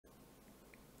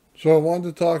So I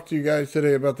wanted to talk to you guys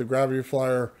today about the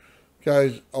Graviflyer.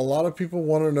 Guys, a lot of people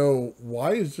want to know,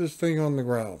 why is this thing on the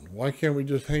ground? Why can't we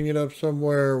just hang it up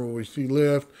somewhere where we see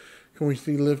lift? Can we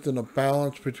see lift and a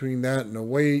balance between that and the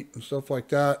weight and stuff like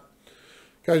that?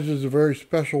 Guys, there's a very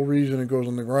special reason it goes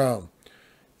on the ground.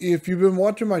 If you've been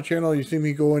watching my channel, you see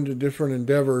me go into different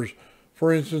endeavors.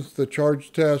 For instance, the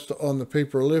charge test on the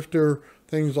paper lifter,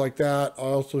 things like that. I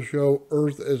also show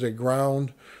earth as a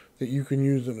ground that you can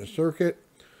use in a circuit.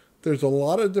 There's a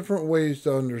lot of different ways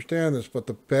to understand this, but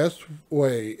the best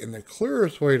way and the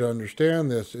clearest way to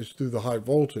understand this is through the high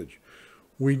voltage.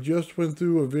 We just went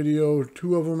through a video,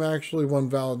 two of them actually, one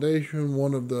validation,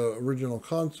 one of the original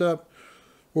concept,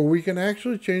 where we can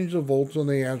actually change the volts on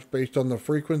the amps based on the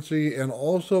frequency and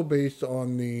also based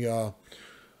on the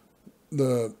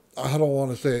I don't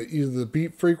want to say it, either the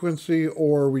beat frequency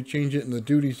or we change it in the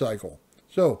duty cycle.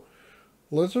 So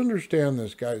let's understand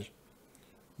this, guys.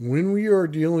 When we are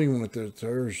dealing with this,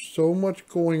 there's so much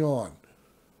going on.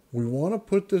 We want to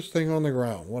put this thing on the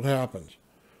ground. What happens?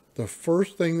 The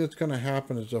first thing that's going to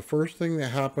happen is the first thing that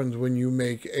happens when you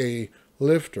make a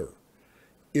lifter.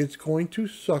 It's going to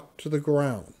suck to the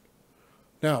ground.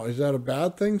 Now, is that a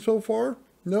bad thing so far?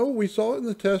 No, we saw it in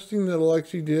the testing that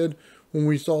Alexi did when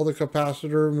we saw the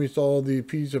capacitor and we saw the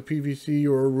piece of PVC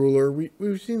or a ruler.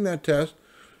 We've seen that test.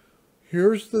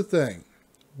 Here's the thing.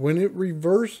 When it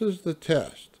reverses the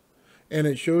test and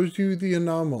it shows you the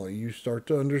anomaly, you start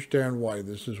to understand why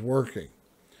this is working.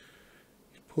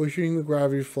 Pushing the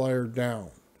Graviflyer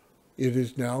down. It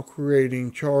is now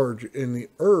creating charge in the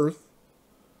earth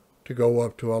to go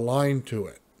up to align to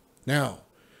it. Now,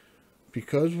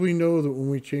 because we know that when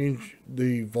we change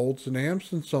the volts and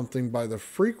amps in something by the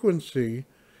frequency,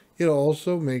 it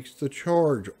also makes the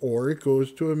charge, or it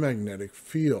goes to a magnetic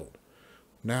field.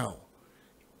 Now,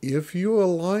 if you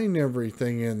align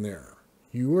everything in there,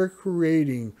 you are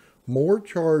creating more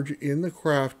charge in the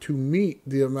craft to meet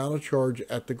the amount of charge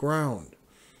at the ground.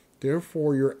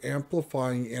 Therefore, you're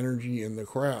amplifying energy in the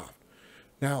craft.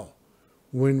 Now,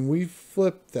 when we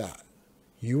flip that,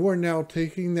 you are now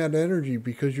taking that energy,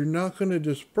 because you're not going to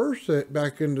disperse it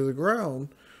back into the ground.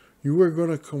 You are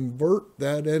going to convert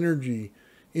that energy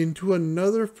into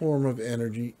another form of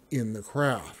energy in the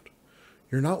craft.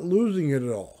 You're not losing it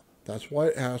at all. That's why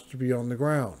it has to be on the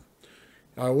ground.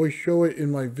 I always show it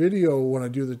in my video when I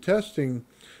do the testing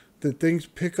that things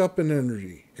pick up an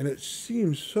energy. And it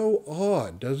seems so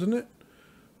odd, doesn't it?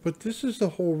 But this is the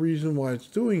whole reason why it's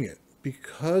doing it.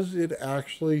 Because it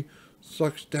actually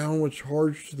sucks downward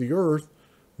charge to the earth,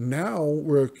 now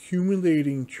we're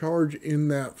accumulating charge in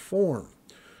that form.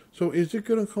 So is it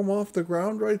going to come off the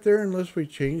ground right there unless we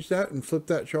change that and flip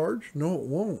that charge? No, it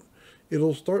won't.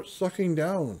 It'll start sucking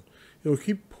down. It'll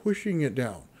keep pushing it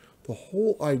down. The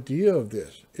whole idea of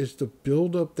this is to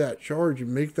build up that charge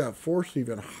and make that force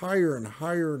even higher and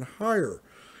higher and higher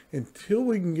until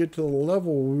we can get to the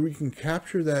level where we can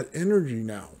capture that energy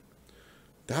now.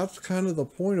 That's kind of the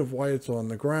point of why it's on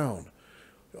the ground.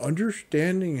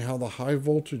 Understanding how the high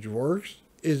voltage works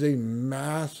is a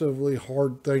massively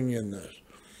hard thing in this.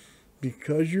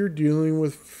 Because you're dealing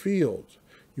with fields.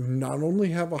 You not only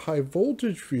have a high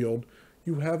voltage field,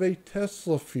 you have a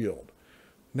Tesla field.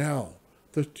 Now,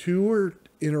 the two are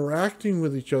interacting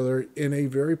with each other in a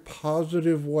very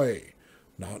positive way,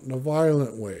 not in a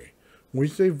violent way. When we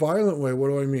say violent way, what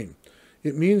do I mean?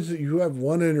 It means that you have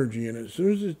one energy, and as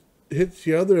soon as it hits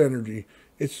the other energy,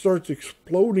 it starts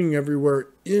exploding everywhere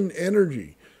in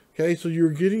energy. Okay, so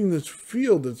you're getting this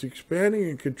field that's expanding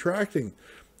and contracting,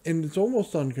 and it's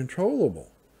almost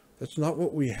uncontrollable. That's not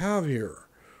what we have here.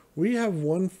 We have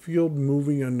one field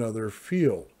moving another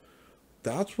field.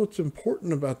 That's what's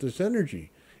important about this energy.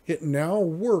 It now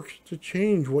works to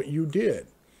change what you did.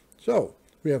 So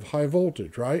we have high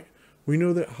voltage, right? We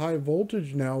know that high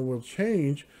voltage now will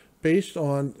change based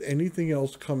on anything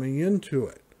else coming into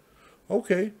it.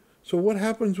 Okay, so what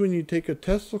happens when you take a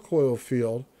Tesla coil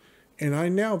field and I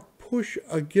now push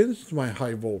against my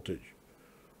high voltage?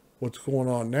 What's going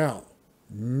on now?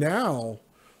 Now,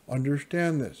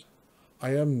 understand this.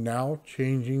 I am now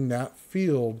changing that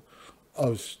field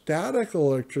of static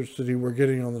electricity we're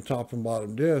getting on the top and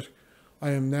bottom disc.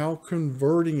 I am now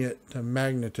converting it to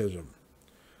magnetism.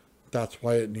 That's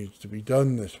why it needs to be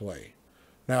done this way.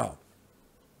 Now,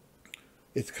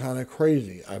 it's kind of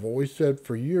crazy. I've always said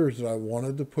for years that I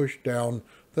wanted to push down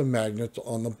the magnets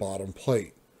on the bottom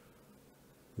plate.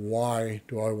 Why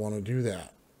do I want to do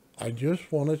that? I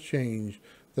just want to change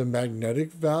the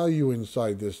magnetic value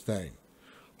inside this thing.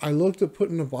 I looked at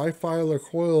putting a bifilar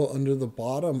coil under the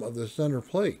bottom of the center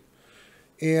plate.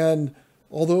 And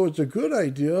although it's a good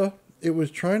idea, it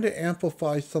was trying to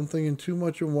amplify something in too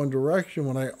much in one direction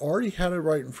when I already had it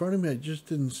right in front of me. I just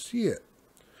didn't see it.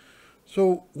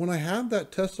 So when I have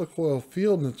that Tesla coil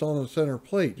field and it's on the center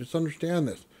plate, just understand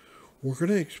this. We're going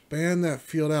to expand that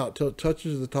field out till it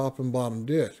touches the top and bottom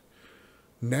disc.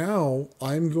 Now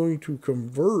I'm going to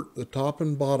convert the top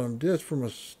and bottom disc from a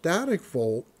static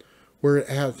volt where it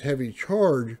has heavy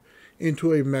charge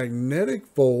into a magnetic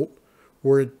volt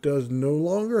where it does no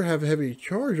longer have heavy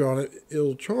charge on it.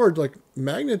 It'll charge like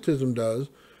magnetism does,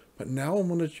 but now I'm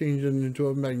going to change it into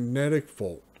a magnetic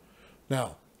volt.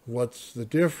 Now, what's the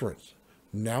difference?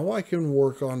 Now I can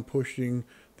work on pushing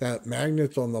that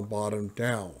magnets on the bottom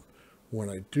down. When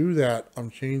I do that, I'm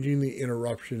changing the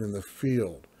interruption in the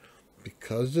field.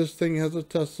 Because this thing has a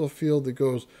Tesla field that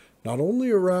goes not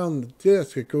only around the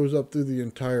disc, it goes up through the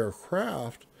entire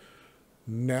craft.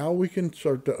 Now we can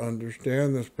start to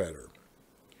understand this better.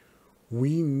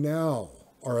 We now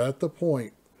are at the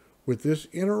point with this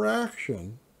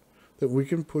interaction that we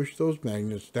can push those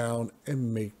magnets down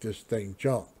and make this thing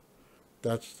jump.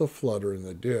 That's the flutter in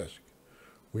the disc.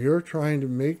 We are trying to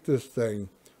make this thing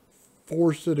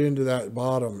force it into that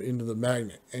bottom, into the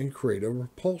magnet, and create a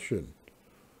repulsion.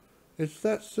 It's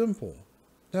that simple.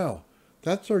 Now,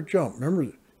 that's our jump.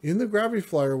 Remember, in the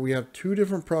Graviflyer, we have two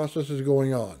different processes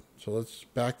going on. So let's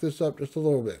back this up just a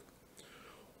little bit.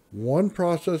 One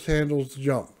process handles the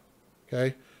jump.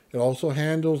 Okay? It also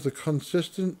handles the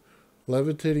consistent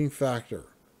levitating factor.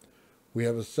 We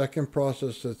have a second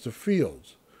process that's the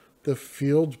fields. The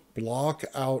fields block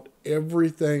out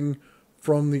everything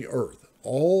from the Earth.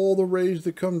 All the rays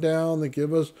that come down that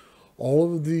give us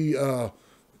all of the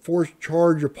forced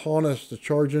charge upon us to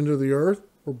charge into the Earth,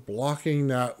 we're blocking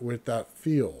that with that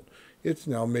field. It's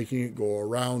now making it go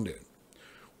around it.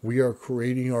 We are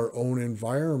creating our own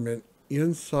environment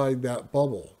inside that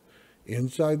bubble.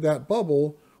 Inside that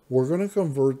bubble, we're going to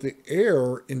convert the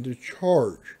air into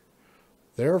charge.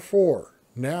 Therefore,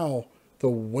 now the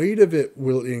weight of it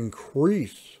will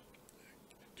increase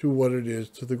to what it is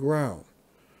to the ground.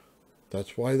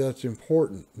 That's why that's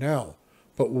important. Now,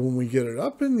 but when we get it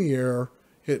up in the air,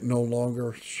 it no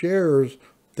longer shares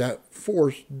that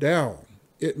force down.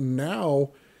 It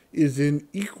now is in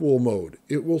equal mode.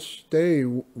 It will stay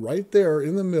right there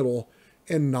in the middle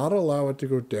and not allow it to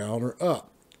go down or up.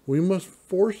 We must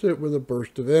force it with a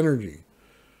burst of energy.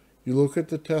 You look at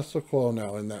the Tesla coil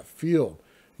now in that field,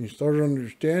 and you start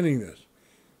understanding this.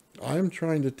 I'm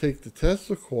trying to take the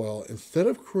Tesla coil, instead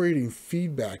of creating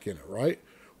feedback in it, right?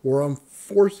 Where I'm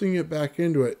forcing it back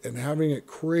into it and having it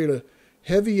create a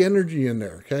heavy energy in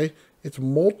there, okay? It's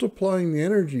multiplying the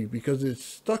energy because it's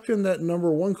stuck in that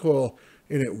number one coil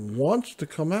and it wants to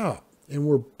come out. And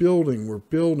we're building.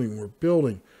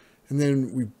 And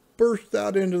then we burst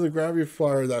out into the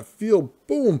Graviflyer, that field,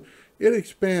 boom, it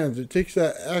expands. It takes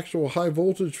that actual high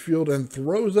voltage field and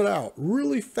throws it out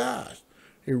really fast.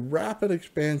 A rapid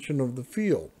expansion of the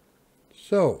field.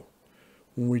 So,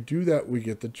 when we do that, we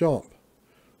get the jump.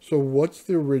 So what's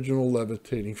the original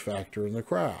levitating factor in the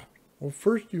craft? Well,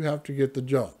 first you have to get the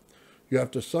jump. You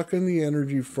have to suck in the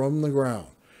energy from the ground.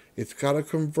 It's got to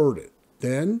convert it.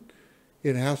 Then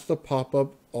it has to pop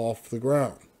up off the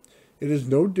ground. It is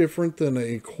no different than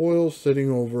a coil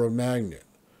sitting over a magnet.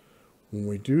 When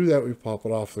we do that, we pop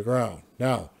it off the ground.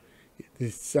 Now, the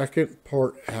second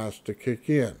part has to kick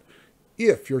in.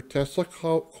 If your Tesla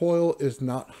coil is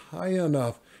not high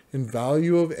enough in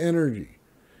value of energy,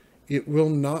 it will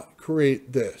not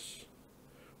create this.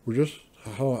 We're just,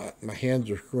 my hands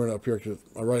are screwing up here because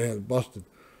my right hand's busted.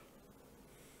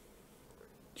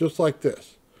 Just like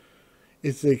this.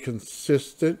 It's a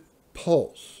consistent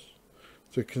pulse.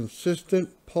 It's a consistent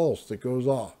pulse that goes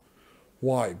off.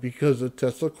 Why? Because the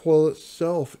Tesla coil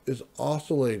itself is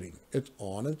oscillating. It's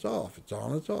on, it's off, it's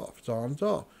on, it's off, it's on, it's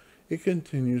off. It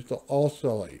continues to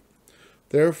oscillate.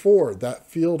 Therefore, that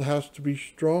field has to be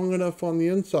strong enough on the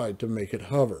inside to make it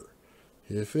hover.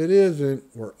 If it isn't,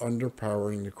 we're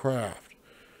underpowering the craft.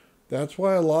 That's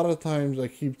why a lot of times I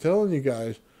keep telling you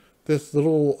guys, this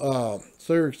little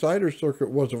Slayer exciter circuit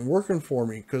wasn't working for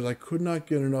me because I could not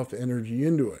get enough energy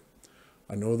into it.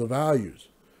 I know the values.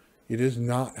 It does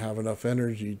not have enough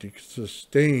energy to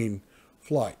sustain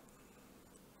flight.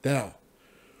 Now,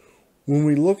 when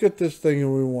we look at this thing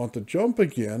and we want to jump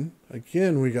again,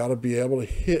 we got to be able to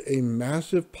hit a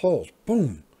massive pulse.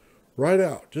 Boom, right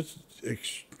out, just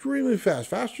extremely fast,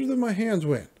 faster than my hands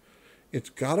went. It's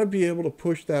got to be able to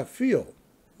push that field.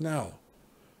 Now,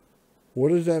 what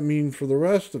does that mean for the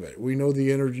rest of it? We know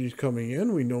the energy is coming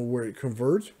in. We know where it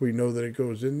converts. We know that it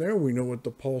goes in there. We know what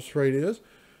the pulse rate is.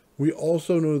 We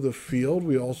also know the field.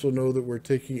 We also know that we're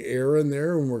taking air in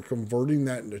there and we're converting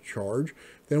that into charge.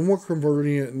 Then we're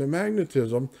converting it into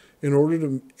magnetism in order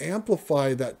to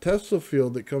amplify that Tesla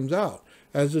field that comes out.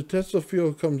 As the Tesla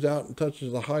field comes out and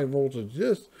touches the high voltage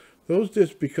disc, those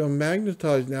discs become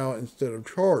magnetized now instead of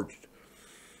charged.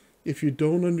 If you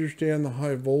don't understand the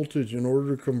high voltage in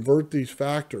order to convert these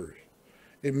factors,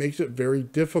 it makes it very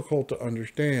difficult to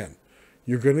understand.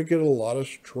 You're going to get a lot of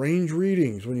strange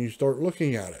readings when you start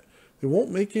looking at it. It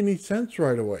won't make any sense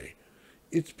right away.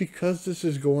 It's because this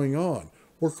is going on.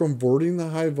 We're converting the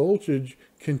high voltage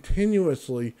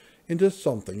continuously into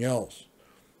something else.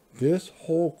 This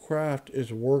whole craft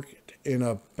is worked in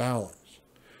a balance.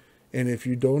 And if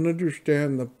you don't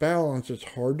understand the balance, it's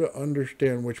hard to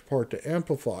understand which part to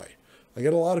amplify. I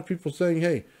get a lot of people saying,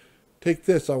 hey, take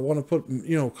this. I want to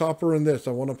put, copper in this.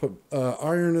 I want to put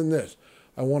iron in this.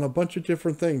 I want a bunch of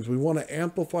different things. We want to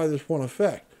amplify this one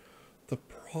effect. The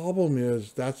problem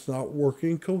is that's not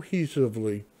working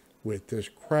cohesively with this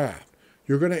craft.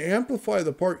 You're going to amplify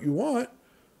the part you want,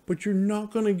 but you're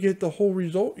not going to get the whole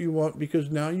result you want because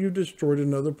now you destroyed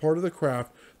another part of the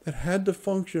craft that had to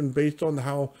function based on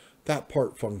how that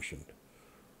part functioned.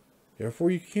 Therefore,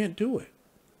 you can't do it.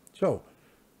 So,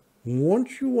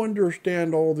 once you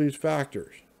understand all these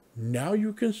factors, now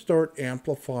you can start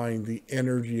amplifying the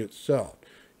energy itself.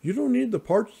 You don't need the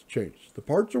parts to change. The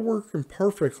parts are working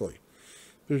perfectly.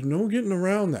 There's no getting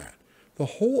around that. The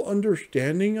whole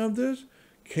understanding of this,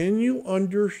 can you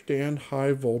understand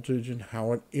high voltage and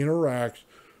how it interacts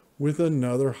with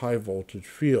another high voltage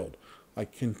field? I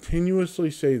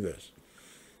continuously say this.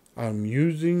 I'm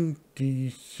using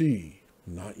DC,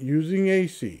 not using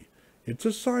AC. It's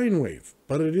a sine wave,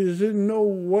 but it is in no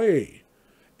way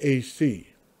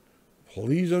AC.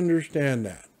 Please understand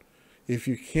that. If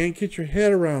you can't get your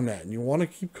head around that and you want to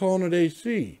keep calling it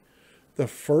AC, the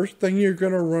first thing you're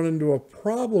going to run into a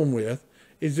problem with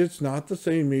is it's not the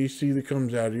same AC that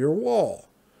comes out of your wall.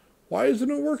 Why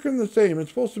isn't it working the same? It's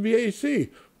supposed to be AC.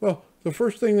 Well, the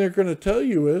first thing they're going to tell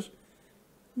you is,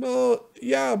 well,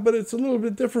 yeah, but it's a little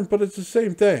bit different, but it's the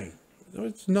same thing. No,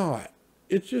 it's not.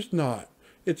 It's just not.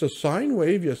 It's a sine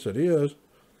wave. Yes, it is.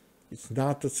 It's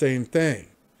not the same thing.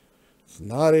 It's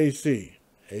not AC.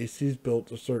 AC is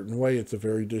built a certain way. It's a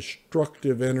very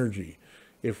destructive energy.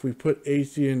 If we put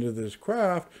AC into this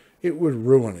craft, it would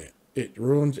ruin it. It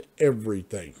ruins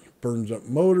everything. Burns up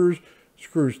motors,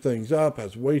 screws things up,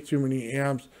 has way too many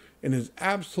amps, and is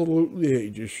absolutely a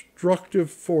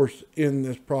destructive force in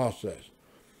this process.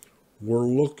 We're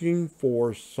looking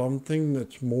for something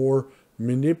that's more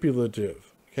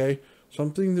manipulative, okay?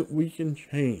 Something that we can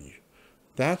change.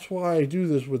 That's why I do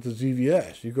this with the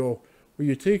ZVS. You go, well,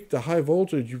 you take the high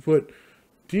voltage, you put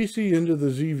DC into the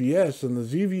ZVS, and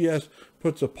the ZVS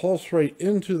puts a pulse rate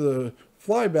into the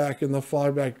flyback, and the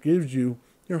flyback gives you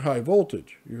your high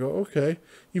voltage. You go, okay.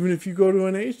 Even if you go to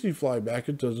an AC flyback,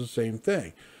 it does the same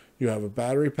thing. You have a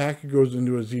battery pack that goes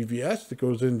into a ZVS, that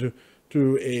goes into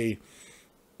a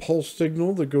pulse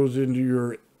signal that goes into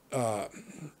your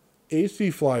AC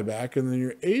flyback, and then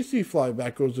your AC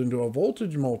flyback goes into a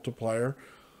voltage multiplier.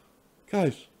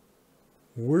 Guys,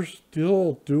 we're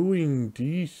still doing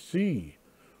DC.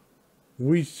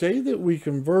 We say that we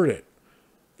convert it,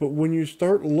 but when you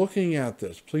start looking at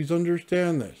this, please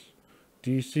understand this.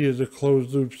 DC is a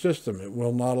closed loop system. It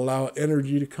will not allow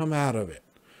energy to come out of it.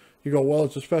 You go, well,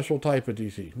 it's a special type of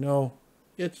DC. No,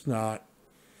 it's not.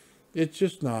 It's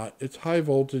just not. It's high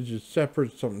voltage. It's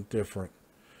separate, something different.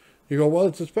 You go, well,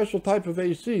 it's a special type of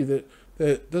AC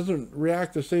that doesn't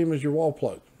react the same as your wall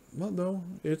plug. Well, no,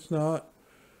 it's not.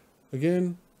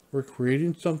 Again, we're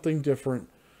creating something different.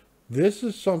 This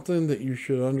is something that you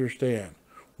should understand.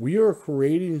 We are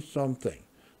creating something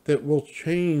that will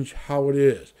change how it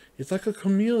is. It's like a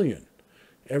chameleon.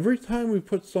 Every time we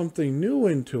put something new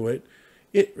into it,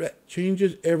 it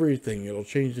changes everything. It'll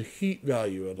change the heat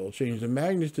value. It'll change the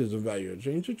magnetism value. It'll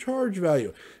change the charge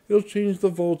value. It'll change the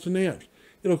volts and amps.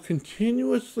 It'll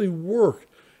continuously work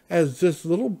as this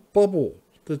little bubble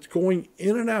that's going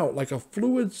in and out like a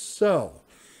fluid cell.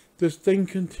 This thing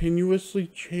continuously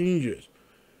changes.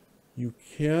 You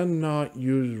cannot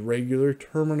use regular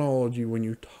terminology when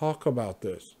you talk about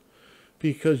this,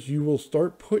 because you will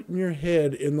start putting your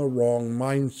head in the wrong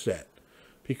mindset,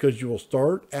 because you will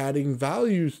start adding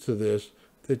values to this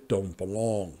that don't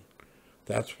belong.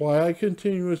 That's why I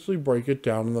continuously break it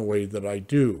down in the way that I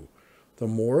do. The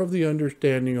more of the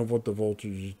understanding of what the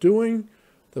voltage is doing,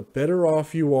 the better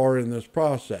off you are in this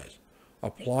process.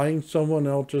 Applying someone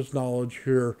else's knowledge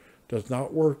here does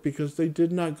not work, because they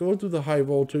did not go through the high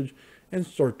voltage and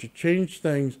start to change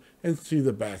things and see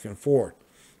the back and forth.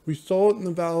 We saw it in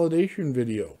the validation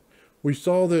video. We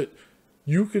saw that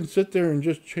you can sit there and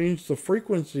just change the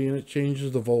frequency and it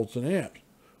changes the volts and amps.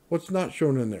 What's not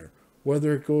shown in there?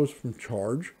 Whether it goes from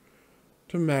charge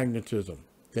to magnetism.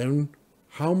 Then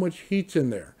how much heat's in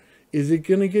there? Is it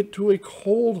going to get to a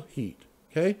cold heat?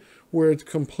 Okay, where it's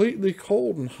completely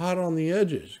cold and hot on the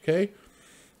edges. Okay,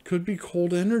 could be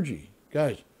cold energy.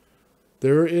 Guys,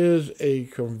 there is a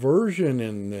conversion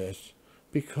in this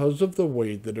because of the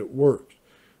way that it works.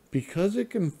 Because it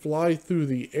can fly through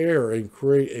the air and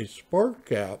create a spark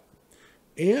gap,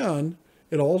 and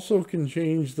it also can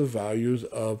change the values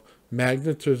of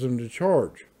magnetism to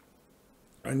charge.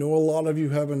 I know a lot of you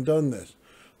haven't done this.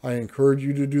 I encourage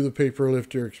you to do the paper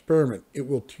lifter experiment. It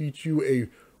will teach you a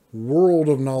world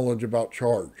of knowledge about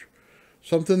charge.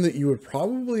 Something that you would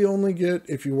probably only get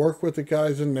if you work with the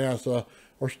guys in NASA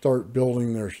or start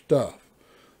building their stuff.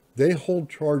 They hold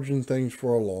charge in things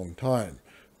for a long time.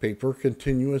 Paper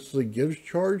continuously gives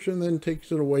charge and then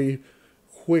takes it away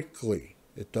quickly.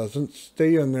 It doesn't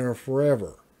stay in there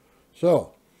forever.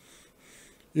 So,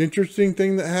 interesting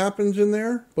thing that happens in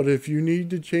there, but if you need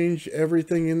to change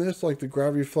everything in this like the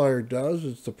Graviflyer does,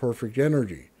 it's the perfect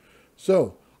energy.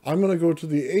 So, I'm going to go to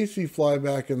the AC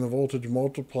flyback in the voltage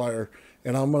multiplier,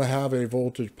 and I'm going to have a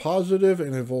voltage positive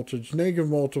and a voltage negative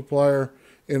multiplier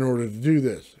in order to do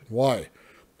this. Why?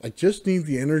 I just need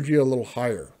the energy a little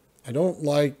higher. I don't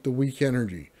like the weak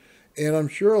energy. And I'm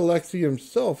sure Alexei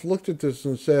himself looked at this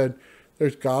and said,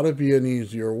 there's got to be an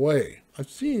easier way. I've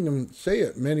seen him say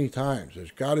it many times. There's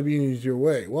got to be an easier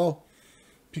way. Well,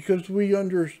 because we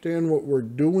understand what we're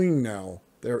doing now,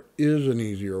 there is an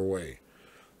easier way.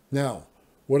 Now,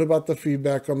 what about the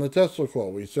feedback on the Tesla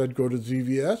coil? We said go to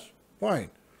ZVS. Fine.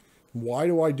 Why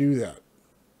do I do that?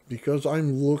 Because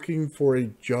I'm looking for a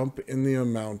jump in the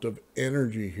amount of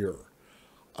energy here.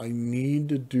 I need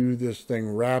to do this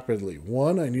thing rapidly.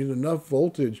 One, I need enough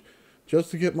voltage just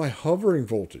to get my hovering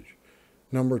voltage.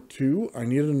 Number two, I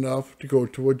need enough to go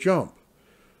to a jump.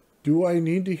 Do I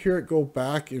need to hear it go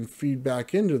back and feed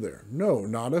back into there? No,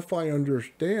 not if I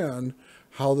understand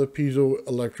how the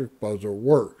piezoelectric buzzer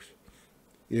works.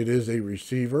 It is a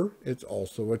receiver. It's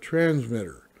also a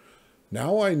transmitter.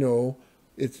 Now I know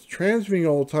it's transmitting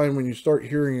all the time when you start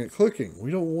hearing it clicking.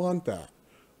 We don't want that.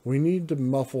 We need to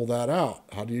muffle that out.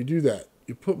 How do you do that?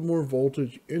 You put more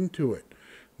voltage into it.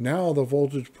 Now the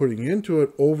voltage putting into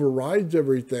it overrides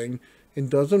everything and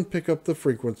doesn't pick up the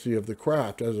frequency of the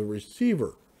craft as a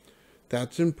receiver.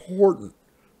 That's important.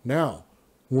 Now,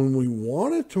 when we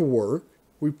want it to work,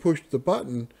 we push the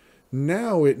button.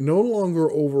 Now it no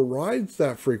longer overrides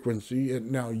that frequency. It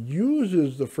now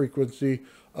uses the frequency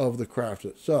of the craft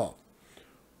itself.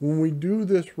 When we do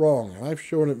this wrong, and I've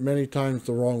shown it many times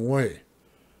the wrong way,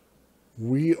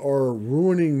 we are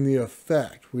ruining the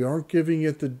effect. We aren't giving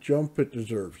it the jump it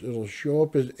deserves. It'll show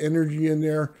up as energy in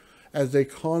there as a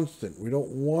constant. We don't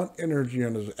want energy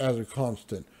as a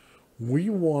constant. We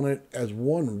want it as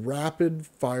one rapid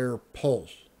fire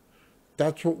pulse.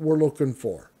 That's what we're looking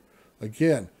for.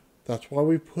 Again, that's why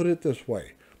we put it this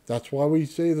way. That's why we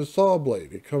say the saw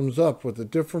blade. It comes up with the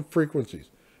different frequencies.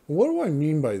 And what do I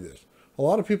mean by this? A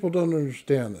lot of people don't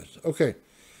understand this. Okay,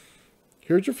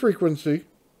 here's your frequency,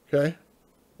 okay?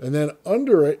 And then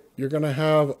under it, you're going to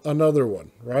have another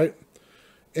one, right?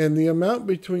 And the amount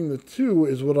between the two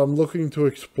is what I'm looking to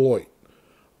exploit.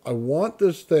 I want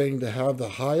this thing to have the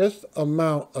highest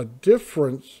amount of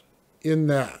difference in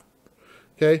that,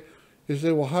 okay? You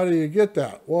say, well, how do you get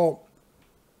that? Well,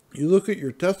 you look at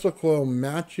your Tesla coil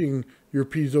matching your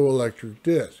piezoelectric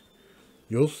disc.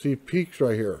 You'll see peaks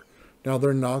right here. Now,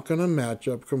 they're not going to match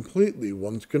up completely.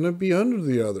 One's going to be under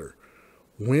the other.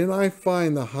 When I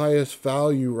find the highest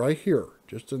value right here,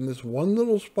 just in this one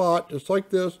little spot, just like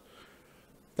this,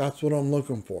 that's what I'm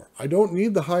looking for. I don't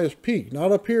need the highest peak.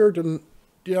 Not up here to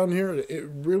down here. It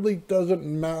really doesn't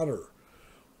matter.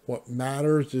 What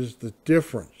matters is the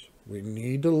difference. We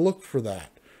need to look for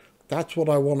that. That's what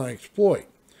I want to exploit.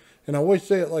 And I always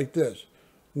say it like this.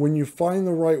 When you find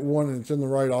the right one and it's in the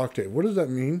right octave, what does that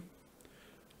mean?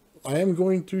 I am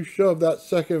going to shove that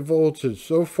second voltage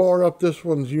so far up this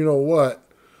one's you-know-what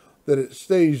that it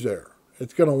stays there.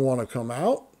 It's going to want to come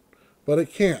out, but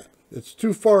it can't. It's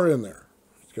too far in there.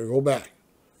 It's going to go back.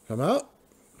 Come out,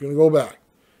 it's going to go back.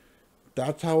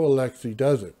 That's how Alexei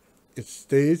does it. It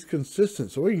stays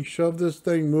consistent. So we can shove this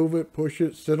thing, move it, push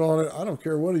it, sit on it. I don't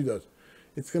care what he does.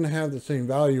 It's going to have the same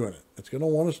value in it. It's going to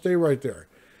want to stay right there.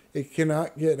 It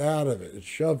cannot get out of it. It's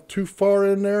shoved too far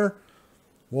in there,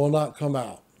 will not come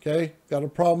out. Okay? Got a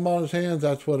problem on his hands,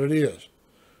 that's what it is.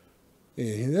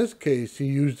 In this case, he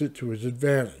used it to his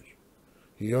advantage.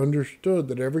 He understood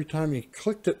that every time he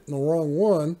clicked it in the wrong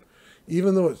one,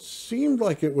 even though it seemed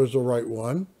like it was the right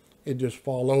one, it just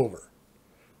fall over.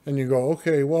 And you go,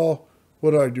 okay, well,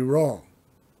 what did I do wrong?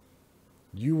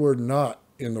 You were not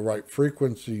in the right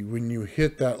frequency when you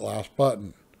hit that last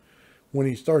button. When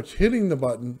he starts hitting the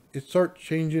button, it starts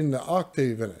changing the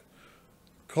octave in it.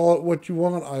 Call it what you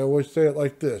want. I always say it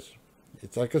like this.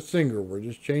 It's like a singer. We're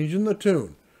just changing the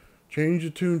tune. Change the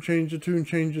tune, change the tune,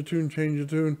 change the tune, change the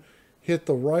tune. Hit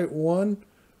the right one,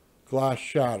 glass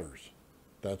shatters.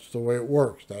 That's the way it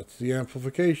works. That's the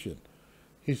amplification.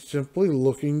 He's simply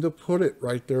looking to put it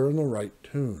right there in the right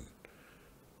tune.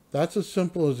 That's as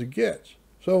simple as it gets.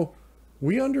 So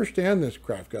we understand this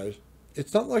crap, guys.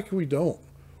 It's not like we don't.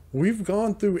 We've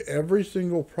gone through every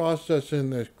single process in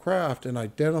this craft and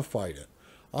identified it.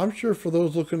 I'm sure for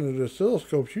those looking at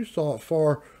oscilloscopes, you saw it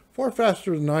far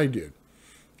faster than I did.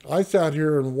 I sat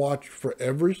here and watched for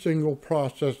every single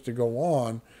process to go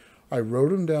on. I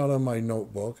wrote them down on my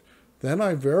notebook. Then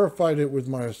I verified it with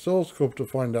my oscilloscope to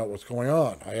find out what's going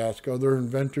on. I asked other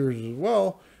inventors as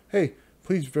well, hey,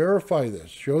 please verify this.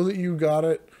 Show that you got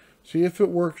it. See if it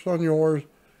works on yours.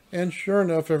 And sure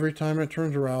enough, every time it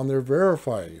turns around, they're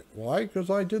verifying it. Why? Because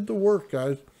I did the work,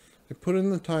 guys. I put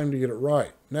in the time to get it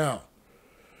right. Now,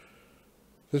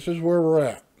 this is where we're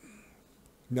at.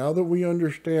 Now that we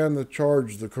understand the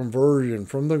charge, the conversion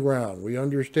from the ground, we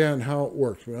understand how it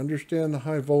works, we understand the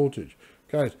high voltage.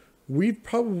 Guys, we've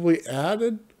probably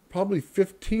added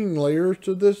 15 layers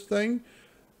to this thing,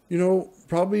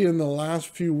 probably in the last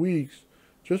few weeks,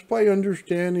 just by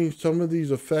understanding some of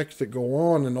these effects that go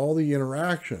on and all the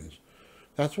interactions.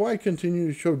 That's why I continue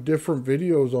to show different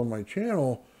videos on my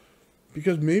channel,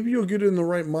 because maybe you'll get in the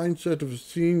right mindset of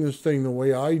seeing this thing the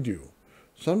way I do.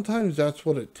 Sometimes that's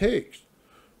what it takes.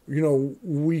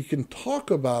 We can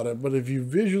talk about it, but if you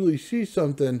visually see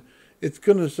something, it's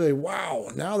going to say, wow,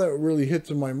 now that really hits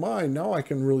in my mind. Now I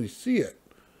can really see it.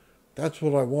 That's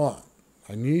what I want.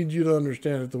 I need you to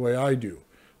understand it the way I do.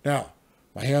 Now,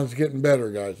 my hand's getting better,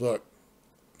 guys. Look,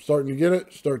 I'm starting to get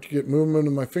it, start to get movement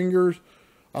in my fingers.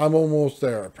 I'm almost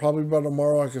there. Probably by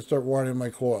tomorrow I can start winding my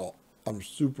coil. I'm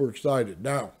super excited.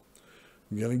 Now,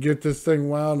 I'm going to get this thing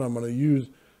wound. I'm going to use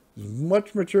as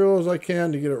much material as I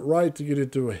can to get it right, to get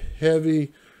it to a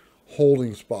heavy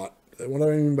holding spot. What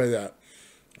do I mean by that?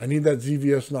 I need that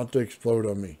ZVS not to explode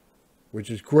on me, which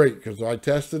is great because I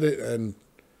tested it and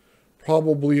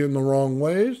probably in the wrong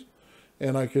ways,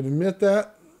 and I can admit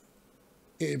that,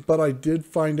 but I did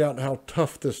find out how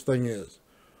tough this thing is.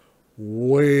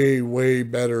 Way, way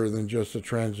better than just a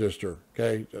transistor,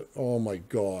 okay? Oh my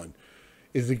God.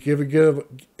 Is it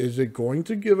going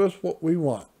to give us what we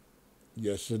want?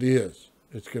 Yes, it is.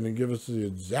 It's going to give us the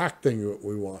exact thing that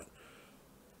we want.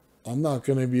 I'm not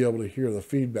going to be able to hear the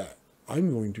feedback.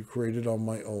 I'm going to create it on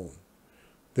my own.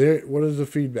 What is the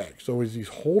feedback? So as he's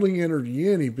holding energy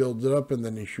in, he builds it up and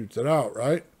then he shoots it out,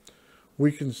 right?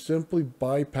 We can simply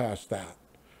bypass that.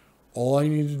 All I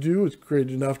need to do is create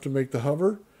enough to make the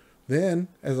hover. Then,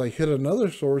 as I hit another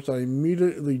source, I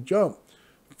immediately jump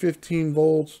 15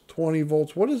 volts, 20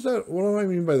 volts. What is that? What do I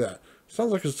mean by that?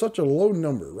 Sounds like it's such a low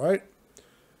number, right?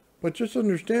 But just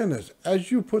understand this.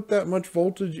 As you put that much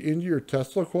voltage into your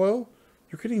Tesla coil,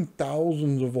 you're getting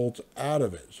thousands of volts out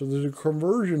of it. So there's a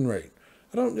conversion rate.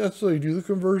 I don't necessarily do the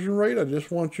conversion rate. I just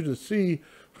want you to see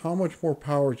how much more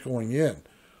power is going in.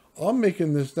 I'm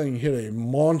making this thing hit a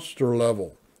monster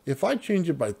level. If I change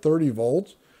it by 30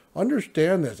 volts,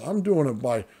 understand this. I'm doing it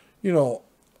by,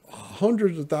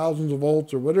 hundreds of thousands of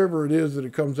volts or whatever it is that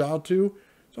it comes out to.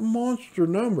 It's a monster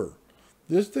number.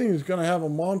 This thing is going to have a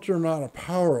monster amount of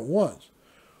power at once.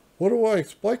 What do I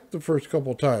expect the first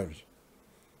couple times?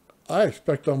 I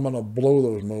expect I'm going to blow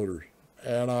those motors.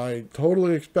 And I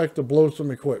totally expect to blow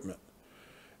some equipment.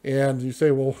 And you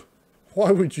say, well,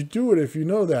 why would you do it if you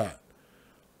know that?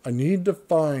 I need to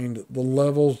find the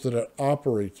levels that it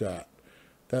operates at.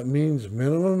 That means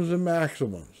minimums and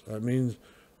maximums. That means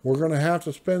we're going to have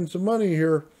to spend some money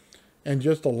here and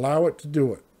just allow it to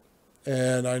do it.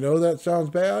 And I know that sounds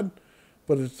bad,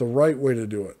 but it's the right way to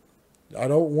do it. I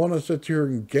don't want to sit here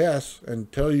and guess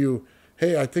and tell you,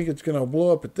 hey, I think it's going to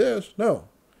blow up at this. No,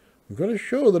 I'm going to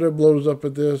show that it blows up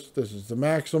at this. This is the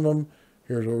maximum.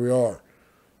 Here's where we are.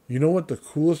 You know what the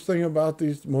coolest thing about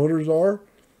these motors are?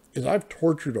 Is I've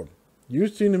tortured them.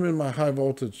 You've seen them in my high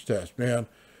voltage test, man.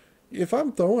 If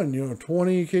I'm throwing,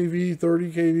 20 kV,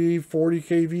 30 kV, 40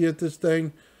 kV at this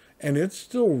thing, and it's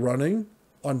still running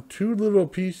on two little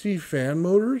PC fan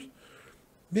motors,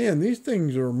 man, these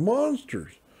things are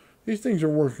monsters. These things are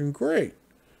working great.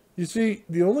 You see,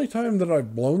 the only time that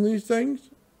I've blown these things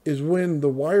is when the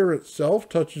wire itself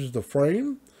touches the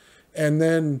frame, and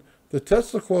then the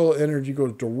Tesla coil energy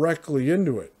goes directly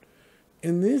into it.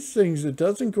 In these things, it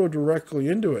doesn't go directly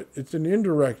into it. It's an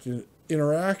indirect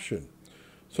interaction.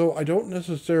 So I don't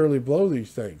necessarily blow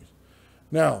these things.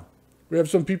 Now, We have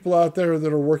some people out there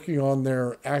that are working on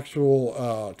their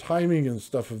actual timing and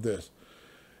stuff of this.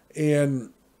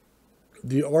 And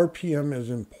the RPM is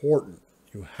important.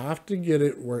 You have to get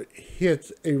it where it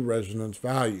hits a resonance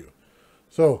value.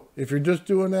 So if you're just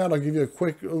doing that, I'll give you a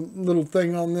quick little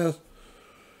thing on this.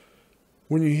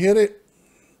 When you hit it,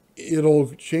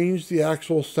 it'll change the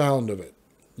actual sound of it.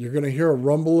 You're going to hear a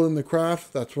rumble in the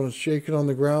craft. That's when it's shaking on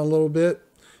the ground a little bit.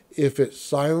 If it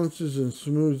silences and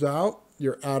smooths out,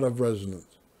 you're out of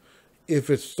resonance. If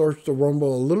it starts to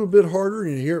rumble a little bit harder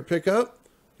and you hear it pick up,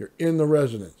 you're in the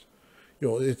resonance.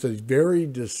 It's a very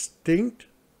distinct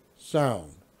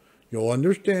sound. You'll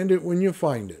understand it when you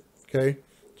find it, okay?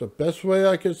 It's the best way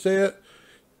I can say it.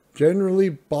 Generally,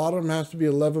 bottom has to be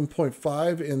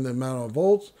 11.5 in the amount of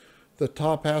volts. The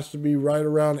top has to be right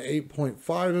around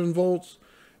 8.5 in volts,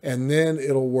 and then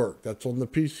it'll work. That's on the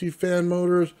PC fan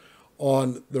motors.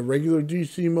 On the regular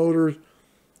DC motors,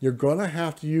 you're going to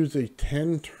have to use a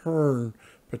 10-turn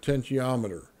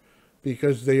potentiometer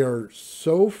because they are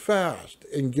so fast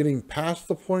in getting past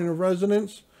the point of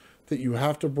resonance that you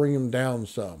have to bring them down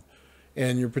some.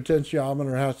 And your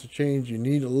potentiometer has to change. You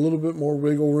need a little bit more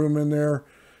wiggle room in there.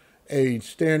 A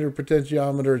standard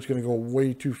potentiometer is going to go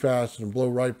way too fast and blow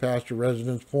right past your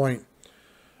resonance point.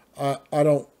 I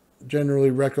don't generally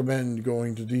recommend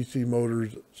going to DC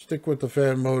motors. Stick with the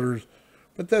fan motors,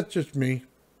 but that's just me.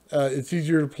 It's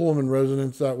easier to pull them in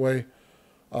resonance that way.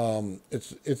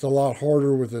 It's a lot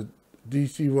harder with the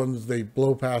DC ones. They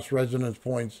blow past resonance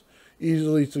points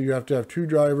easily, so you have to have two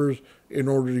drivers in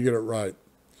order to get it right.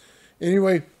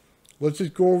 Anyway, let's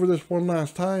just go over this one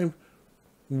last time.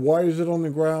 Why is it on the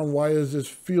ground? Why is this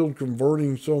field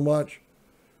converting so much?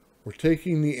 We're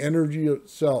taking the energy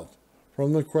itself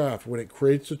from the craft. When it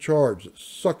creates a charge, it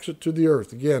sucks it to the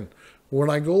earth. Again, when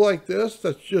I go like this,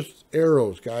 that's just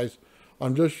arrows, guys.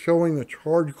 I'm just showing the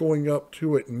charge going up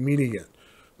to it and meeting it.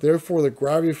 Therefore, the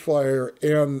Graviflyer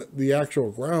and the actual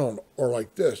ground are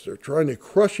like this. They're trying to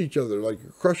crush each other like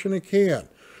you're crushing a can.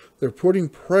 They're putting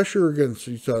pressure against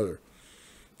each other.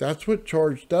 That's what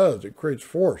charge does. It creates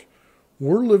force.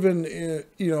 We're living in,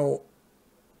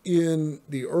 in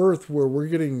the earth where we're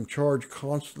getting charge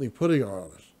constantly putting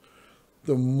on us.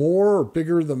 The more or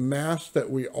bigger the mass that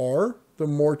we are, the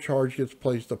more charge gets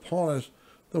placed upon us,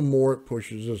 the more it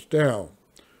pushes us down.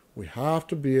 We have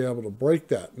to be able to break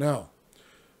that. Now,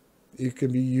 it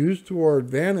can be used to our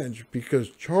advantage because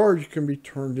charge can be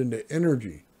turned into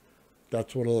energy.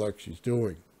 That's what Alexi's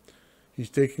doing. He's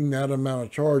taking that amount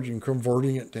of charge and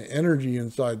converting it to energy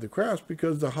inside the craft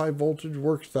because the high voltage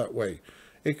works that way.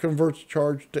 It converts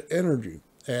charge to energy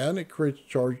and it creates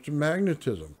charge to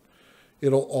magnetism.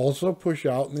 It'll also push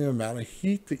out in the amount of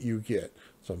heat that you get.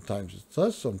 Sometimes it's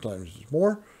less, sometimes it's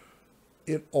more.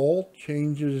 It all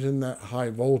changes in that high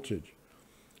voltage.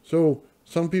 So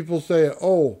some people say,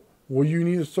 oh, well, you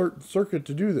need a certain circuit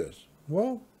to do this.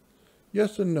 Well,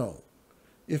 yes and no.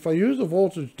 If I use a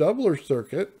voltage doubler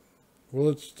circuit, will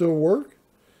it still work?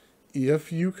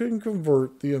 If you can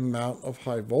convert the amount of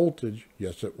high voltage,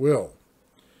 yes, it will.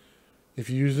 If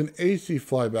you use an AC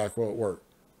flyback, will it work?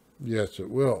 Yes,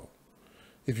 it will.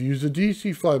 If you use a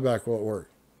DC flyback, will it work?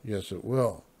 Yes, it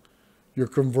will. You're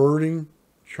converting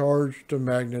charge to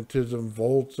magnetism,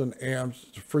 volts and amps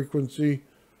to frequency.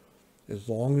 As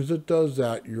long as it does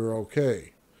that, you're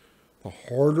okay. The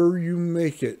harder you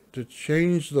make it to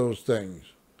change those things,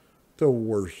 the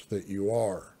worse that you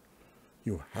are.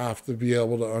 You have to be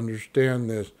able to understand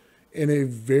this in a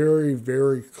very,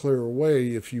 very clear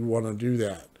way if you want to do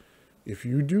that. If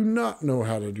you do not know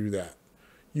how to do that,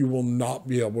 you will not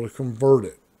be able to convert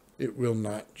it. It will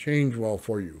not change well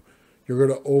for you. You're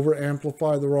going to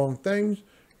over-amplify the wrong things.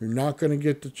 You're not going to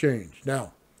get the change.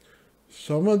 Now,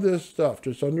 some of this stuff,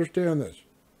 just understand this,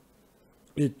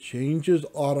 it changes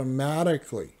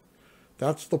automatically.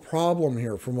 That's the problem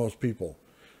here for most people.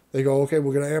 They go, okay,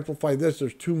 we're going to amplify this.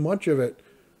 There's too much of it.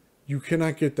 You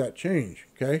cannot get that change,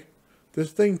 okay?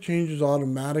 This thing changes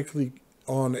automatically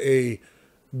on a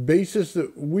basis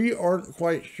that we aren't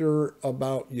quite sure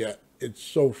about yet. It's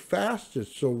so fast,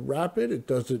 it's so rapid, it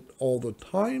does it all the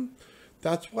time.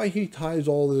 That's why he ties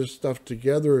all this stuff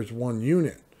together as one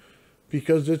unit,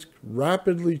 because it's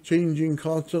rapidly changing,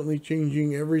 constantly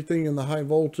changing everything in the high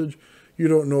voltage. You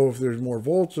don't know if there's more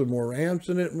volts or more amps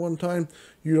in it at one time.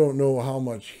 You don't know how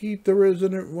much heat there is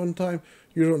in it at one time.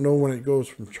 You don't know when it goes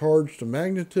from charge to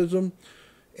magnetism.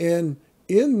 And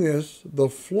in this, the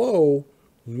flow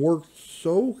works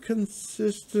so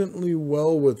consistently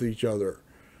well with each other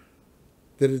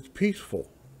that it's peaceful.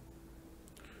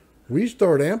 We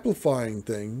start amplifying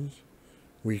things,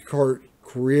 we start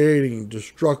creating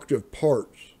destructive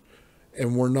parts,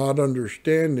 and we're not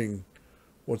understanding,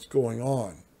 what's going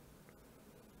on.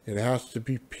 It has to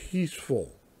be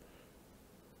peaceful.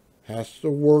 Has to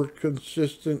work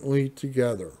consistently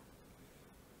together.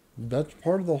 That's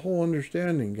part of the whole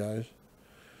understanding, guys.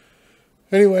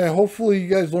 Anyway, hopefully you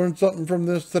guys learned something from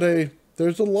this today.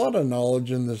 There's a lot of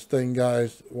knowledge in this thing,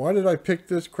 guys. Why did I pick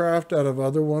this craft out of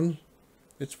other ones?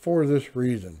 It's for this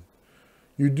reason.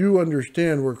 You do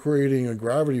understand we're creating a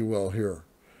gravity well here.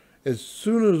 As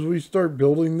soon as we start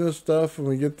building this stuff and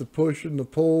we get the push and the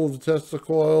pull of the Tesla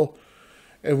coil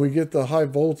and we get the high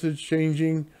voltage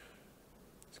changing,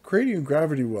 it's creating a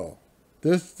gravity well.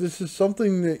 This is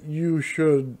something that you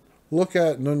should look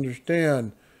at and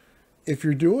understand. If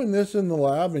you're doing this in the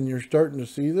lab and you're starting to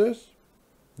see this,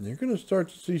 you're going to start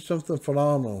to see something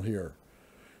phenomenal here.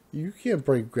 You can't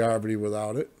break gravity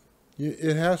without it.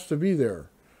 It has to be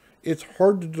there. It's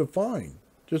hard to define.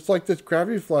 Just like this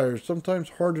Graviflyer is sometimes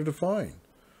hard to define.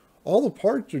 All the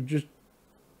parts are just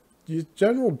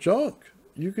general junk.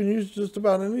 You can use just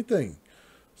about anything.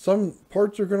 Some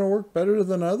parts are going to work better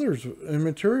than others in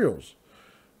materials.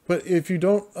 But if you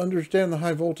don't understand the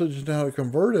high voltage and how to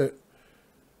convert it,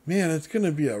 man, it's going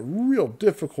to be a real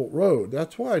difficult road.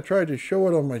 That's why I tried to show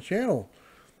it on my channel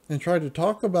and tried to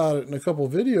talk about it in a couple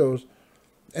of videos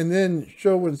and then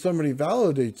show when somebody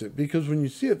validates it. Because when you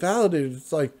see it validated,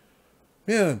 it's like,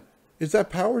 man, is that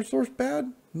power source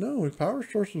bad? No, the power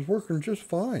source is working just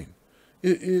fine.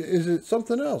 Is it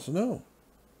something else? No.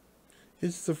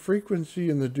 It's the frequency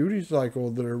and the duty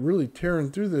cycle that are really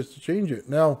tearing through this to change it.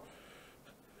 Now,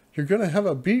 you're going to have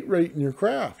a beat rate in your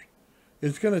craft.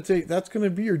 It's going to take, that's going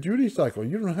to be your duty cycle.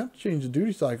 You don't have to change the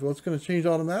duty cycle. It's going to change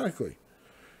automatically.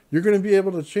 You're going to be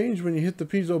able to change when you hit the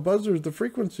piezo buzzers, the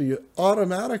frequency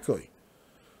automatically.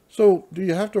 So do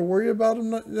you have to worry about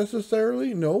them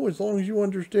necessarily? No, as long as you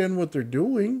understand what they're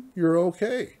doing, you're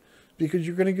okay. Because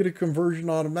you're going to get a conversion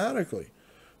automatically.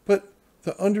 But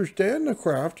to understand the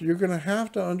craft, you're going to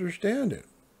have to understand it.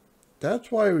 That's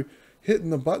why hitting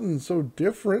the button is so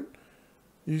different.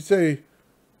 You say,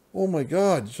 oh my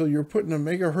God, so you're putting a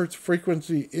megahertz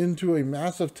frequency into a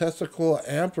massive Tesla coil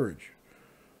amperage.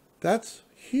 That's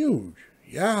huge.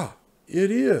 Yeah,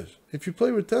 it is. If you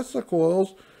play with Tesla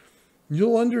coils,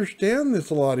 you'll understand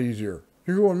this a lot easier.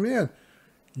 You're going, man,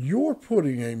 you're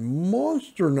putting a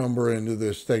monster number into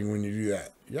this thing when you do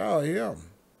that. Yeah, I am.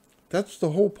 That's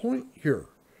the whole point here.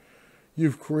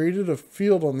 You've created a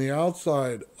field on the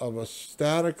outside of a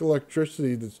static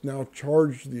electricity that's now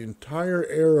charged the entire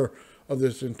air of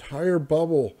this entire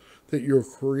bubble that you're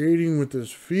creating with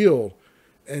this field,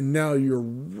 and now you're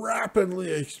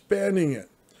rapidly expanding it.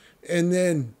 And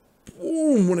then,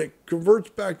 boom, when it converts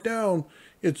back down,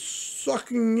 it's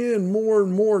sucking in more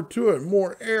and more to it,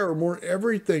 more air, more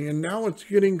everything, and now it's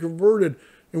getting converted,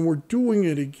 and we're doing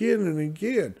it again and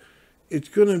again. It's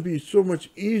going to be so much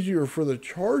easier for the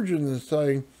charge in this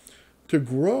thing to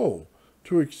grow,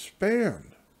 to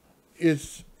expand.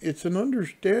 It's an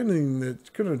understanding that's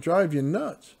going to drive you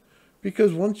nuts,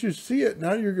 because once you see it,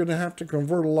 now you're going to have to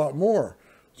convert a lot more.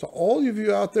 So all of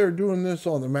you out there doing this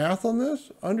on the math on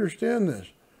this, understand this.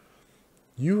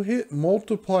 You hit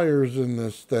multipliers in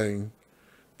this thing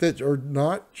that are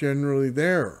not generally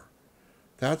there.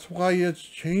 That's why it's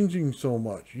changing so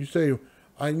much. You say,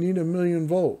 I need 1,000,000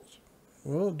 volts.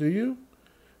 Well, do you?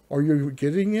 Are you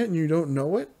getting it and you don't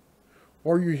know it?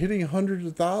 Or you're hitting hundreds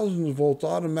of thousands of volts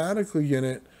automatically in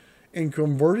it and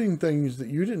converting things that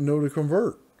you didn't know to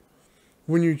convert.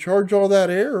 When you charge all that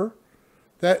air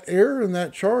and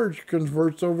that charge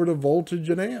converts over to voltage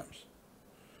and amps.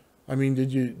 I mean,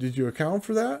 did you account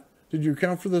for that? Did you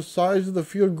account for the size of the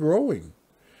field growing?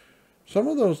 Some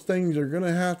of those things are going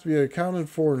to have to be accounted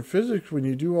for in physics when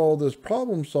you do all this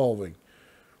problem solving.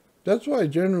 That's why I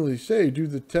generally say do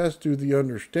the test, do the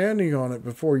understanding on it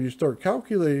before you start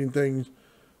calculating things,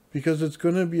 because it's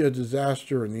going to be a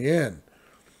disaster in the end.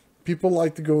 People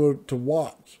like to go to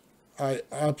watts. I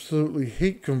absolutely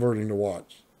hate converting to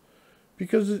watts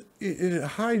because it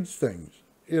hides things.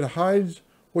 It hides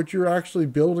what you're actually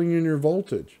building in your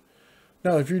voltage.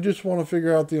 Now, if you just want to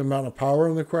figure out the amount of power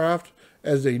in the craft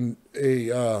as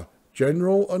a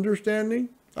general understanding,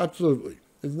 absolutely.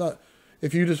 It's not.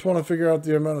 If you just want to figure out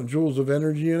the amount of joules of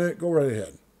energy in it, go right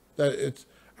ahead. It's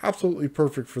absolutely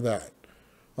perfect for that.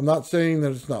 I'm not saying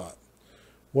that it's not.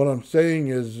 What I'm saying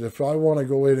is if I want to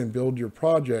go in and build your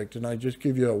project and I just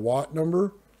give you a watt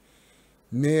number,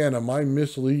 man, am I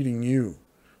misleading you.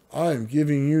 I am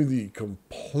giving you the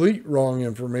complete wrong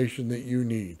information that you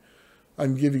need.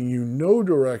 I'm giving you no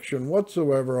direction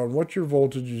whatsoever on what your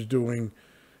voltage is doing,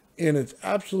 and it's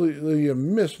absolutely a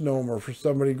misnomer for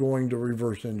somebody going to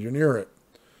reverse engineer it.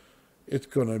 It's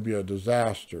going to be a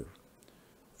disaster.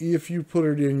 if you put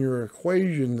it in your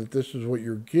equation that this is what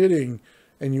you're getting,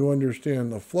 and you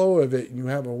understand the flow of it, and you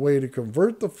have a way to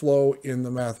convert the flow in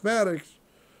the mathematics,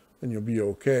 then you'll be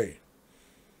okay.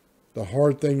 The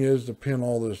hard thing is to pin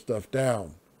all this stuff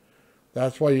down.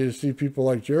 That's why you see people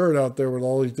like Jared out there with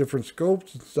all these different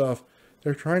scopes and stuff.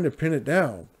 They're trying to pin it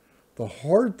down. The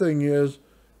hard thing is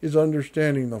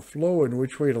understanding the flow and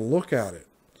which way to look at it.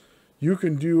 You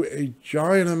can do a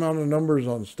giant amount of numbers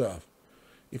on stuff.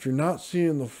 If you're not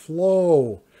seeing the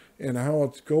flow and how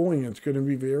it's going, it's going to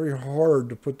be very hard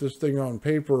to put this thing on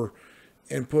paper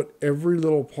and put every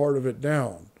little part of it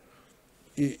down.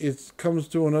 It comes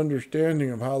to an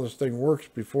understanding of how this thing works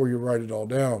before you write it all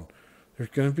down. There's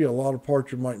going to be a lot of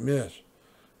parts you might miss.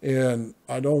 And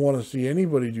I don't want to see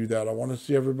anybody do that. I want to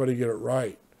see everybody get it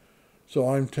right. So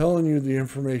I'm telling you the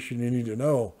information you need to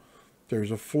know.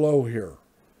 There's a flow here.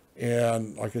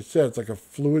 And like I said, it's like a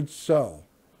fluid cell.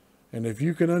 And if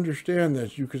you can understand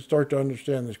this, you can start to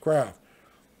understand this craft.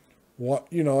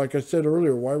 Like I said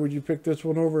earlier, why would you pick this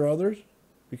one over others?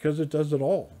 Because it does it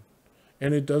all.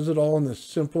 And it does it all in the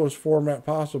simplest format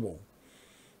possible.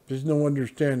 There's no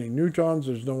understanding neutrons.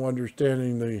 There's no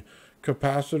understanding the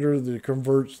capacitor that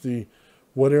converts the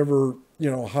whatever,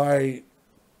 high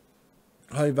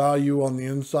value on the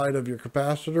inside of your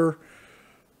capacitor.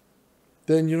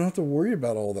 Then you don't have to worry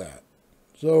about all that.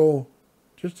 So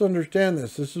just understand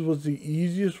this. This was the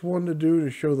easiest one to do to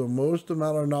show the most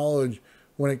amount of knowledge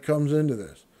when it comes into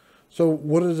this. So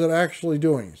what is it actually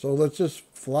doing? So let's just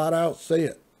flat out say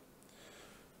it.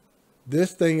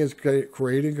 This thing is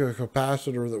creating a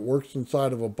capacitor that works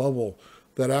inside of a bubble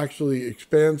that actually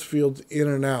expands fields in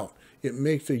and out. It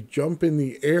makes a jump in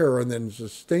the air and then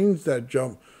sustains that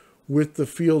jump with the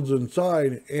fields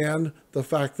inside and the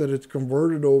fact that it's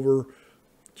converted over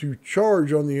to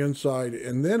charge on the inside,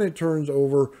 and then it turns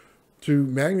over to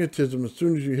magnetism. As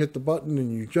soon as you hit the button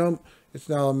and you jump, it's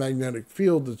now a magnetic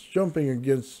field that's jumping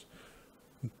against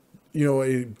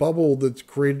a bubble that's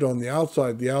created on the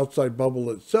outside. The outside bubble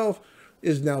itself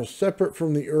is now separate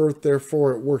from the earth,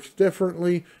 therefore it works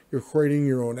differently. You're creating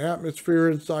your own atmosphere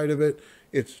inside of it.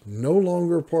 It's no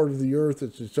longer part of the earth.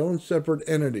 It's its own separate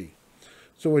entity.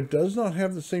 So it does not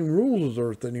have the same rules as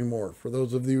Earth anymore. For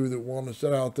those of you that want to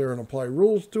sit out there and apply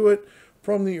rules to it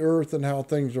from the Earth and how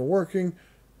things are working,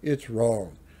 it's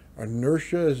wrong.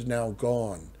 Inertia is now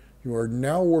gone. You are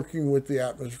now working with the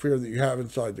atmosphere that you have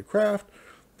inside the craft.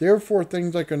 Therefore,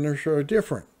 things like inertia are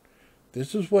different.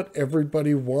 This is what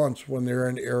everybody wants when they're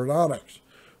in aeronautics.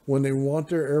 When they want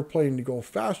their airplane to go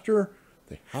faster,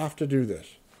 they have to do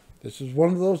this. This is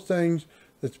one of those things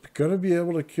that's going to be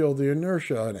able to kill the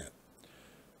inertia in it.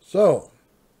 So,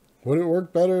 would it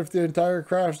work better if the entire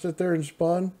craft sat there and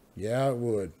spun? Yeah, it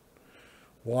would.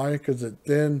 Why? Because it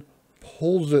then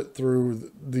pulls it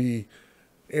through the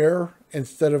air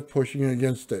instead of pushing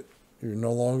against it. You're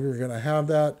no longer going to have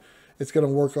that. It's going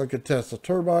to work like a Tesla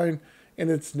turbine, and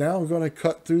it's now going to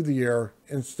cut through the air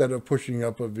instead of pushing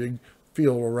up a big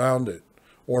field around it,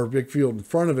 or a big field in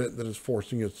front of it that is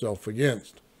forcing itself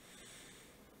against.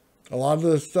 A lot of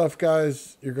this stuff,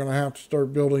 guys, you're going to have to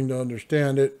start building to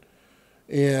understand it.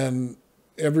 And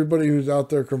everybody who's out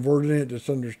there converting it, just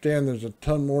understand there's a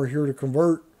ton more here to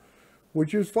convert,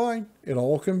 which is fine. It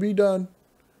all can be done,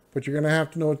 but you're going to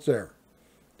have to know it's there.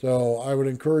 So I would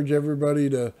encourage everybody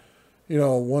to,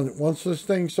 once this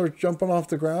thing starts jumping off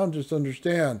the ground, just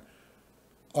understand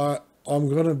I'm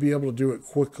going to be able to do it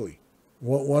quickly.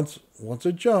 Once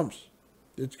it jumps,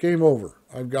 it's game over.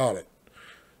 I've got it.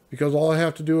 Because all I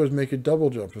have to do is make it double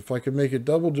jump. If I can make it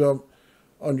double jump,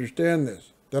 understand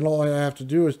this. Then all I have to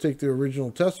do is take the original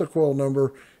Tesla coil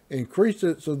number, increase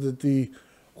it so that the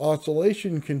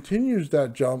oscillation continues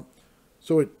that jump.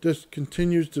 So it just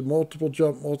continues to multiple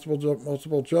jump,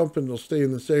 and it'll stay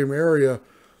in the same area.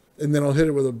 And then I'll hit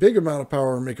it with a big amount of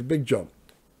power and make a big jump.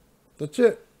 That's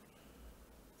it.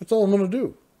 That's all I'm going to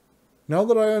do. Now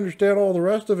that I understand all the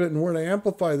rest of it and where to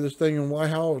amplify this thing and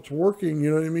how it's working, you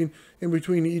know what I mean, in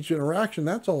between each interaction,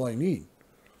 that's all I need.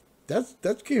 That's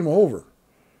game over.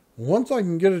 Once I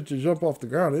can get it to jump off the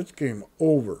ground, it's game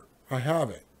over. I have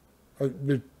it.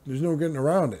 There's no getting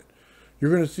around it.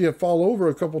 You're going to see it fall over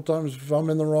a couple times if I'm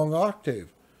in the wrong octave.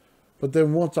 But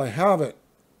then once I have it,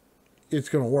 it's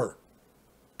going to work.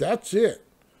 That's it.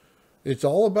 It's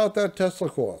all about that Tesla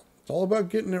coil. It's all about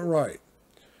getting it right.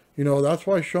 That's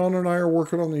why Sean and I are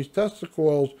working on these Tesla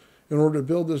coils in order to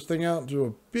build this thing out into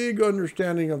a big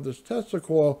understanding of this Tesla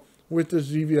coil with this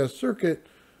ZVS circuit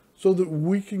so that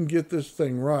we can get this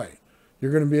thing right.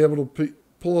 You're going to be able to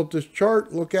pull up this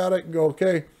chart, look at it, and go,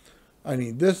 okay, I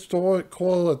need this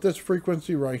coil at this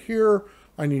frequency right here.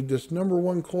 I need this number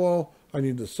one coil. I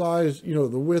need the size, the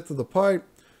width of the pipe.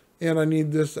 and I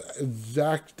need this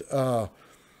exact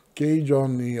gauge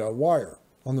on the wire,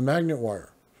 on the magnet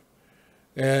wire.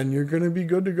 And you're going to be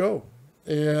good to go.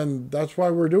 And that's why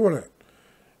we're doing it.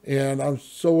 And I'm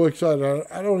so excited.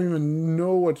 I don't even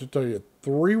know what to tell you.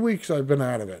 3 weeks I've been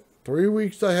out of it. 3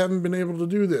 weeks I haven't been able to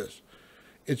do this.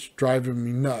 It's driving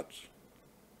me nuts.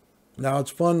 Now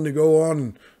it's fun to go on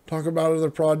and talk about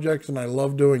other projects, and I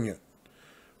love doing it.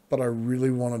 But I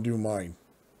really want to do mine.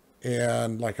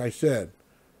 And like I said,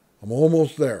 I'm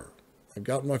almost there. I've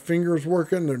got my fingers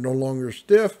working. They're no longer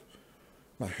stiff.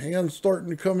 My hand's starting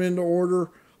to come into order.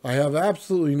 I have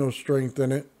absolutely no strength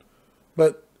in it,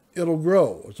 but it'll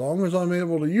grow. As long as I'm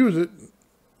able to use it,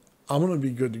 I'm going to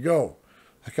be good to go.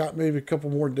 I got maybe a couple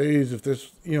more days if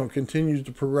this, continues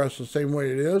to progress the same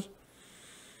way it is.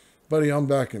 Buddy, I'm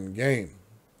back in the game.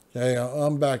 Okay,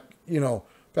 I'm back,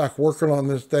 back working on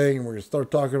this thing, and we're going to start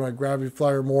talking about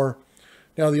Graviflyer more.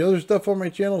 Now, the other stuff on my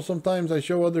channel, sometimes I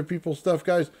show other people's stuff,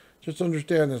 guys. Just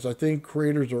understand this. I think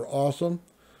creators are awesome.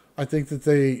 I think that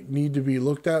they need to be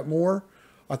looked at more.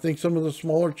 I think some of the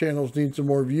smaller channels need some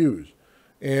more views.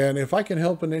 And if I can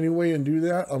help in any way and do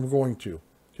that, I'm going to.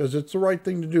 Because it's the right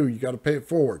thing to do. You got to pay it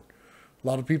forward. A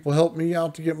lot of people help me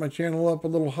out to get my channel up a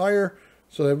little higher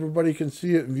so everybody can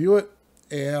see it and view it.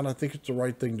 And I think it's the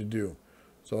right thing to do.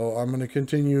 So I'm going to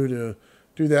continue to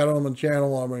do that on the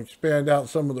channel. I'm going to expand out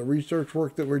some of the research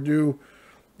work that we do.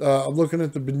 I'm looking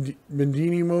at the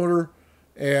Bendini motor.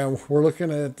 And we're looking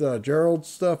at Gerald's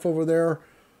stuff over there.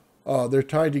 They're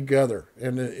tied together.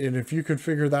 And if you can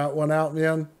figure that one out,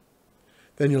 man,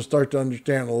 then you'll start to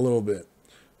understand a little bit.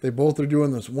 They both are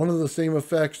doing this one of the same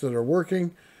effects that are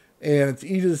working. And it's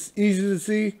easy to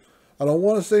see. I don't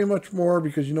want to say much more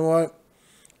because you know what?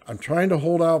 I'm trying to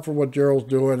hold out for what Gerald's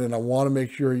doing. And I want to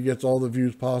make sure he gets all the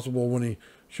views possible when he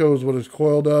shows what his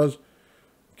coil does.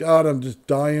 God, I'm just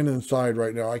dying inside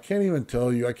right now. I can't even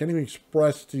tell you. I can't even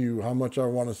express to you how much I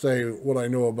want to say what I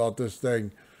know about this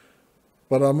thing.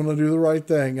 But I'm going to do the right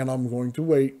thing, and I'm going to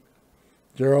wait.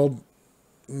 Gerald,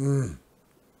 you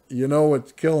know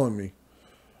it's killing me.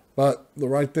 But the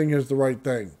right thing is the right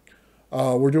thing.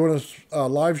 We're doing a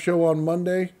live show on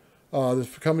Monday,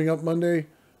 this coming up Monday,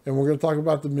 and we're going to talk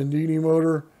about the Bendini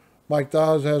motor. Mike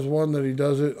Dawes has one that he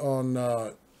does it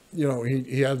on,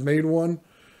 he has made one.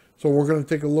 So we're going to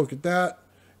take a look at that.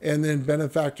 And then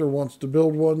Benefactor wants to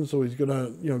build one. So he's going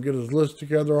to, get his list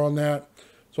together on that.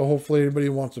 So hopefully anybody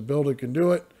who wants to build it can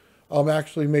do it. I'm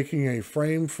actually making a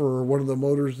frame for one of the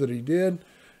motors that he did.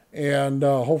 And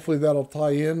hopefully that'll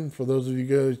tie in. For those of you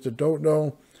guys that don't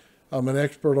know, I'm an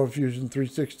expert on Fusion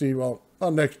 360. Well, not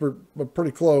an expert, but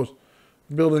pretty close.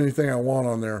 Build anything I want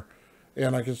on there.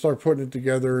 And I can start putting it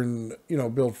together and,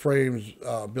 build frames,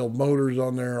 build motors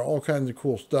on there, all kinds of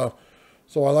cool stuff.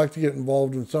 So I like to get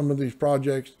involved in some of these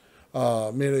projects.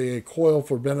 Made a coil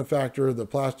for Benefactor, the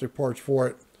plastic parts for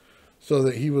it, so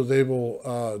that he was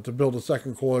able to build a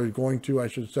second coil. He's going to, I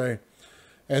should say.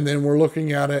 And then we're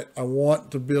looking at it. I want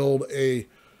to build a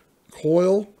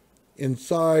coil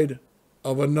inside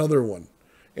of another one.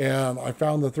 And I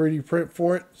found the 3D print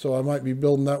for it, so I might be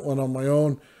building that one on my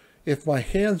own. If my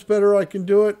hand's better, I can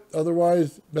do it.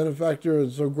 Otherwise, Benefactor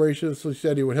has so graciously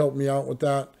said he would help me out with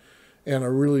that. And I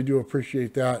really do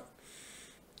appreciate that.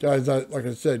 Guys, like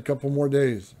I said, a couple more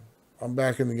days. I'm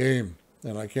back in the game.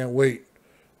 And I can't wait.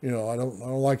 I don't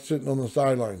like sitting on the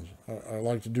sidelines. I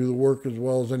like to do the work as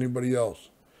well as anybody else.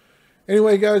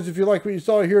 Anyway, guys, if you like what you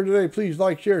saw here today, please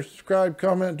like, share, subscribe,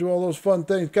 comment, do all those fun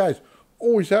things. Guys,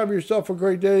 always have yourself a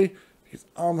great day. Because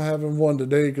I'm having one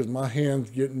today because my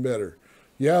hand's getting better.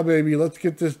 Yeah, baby, let's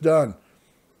get this done.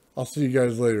 I'll see you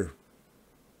guys later.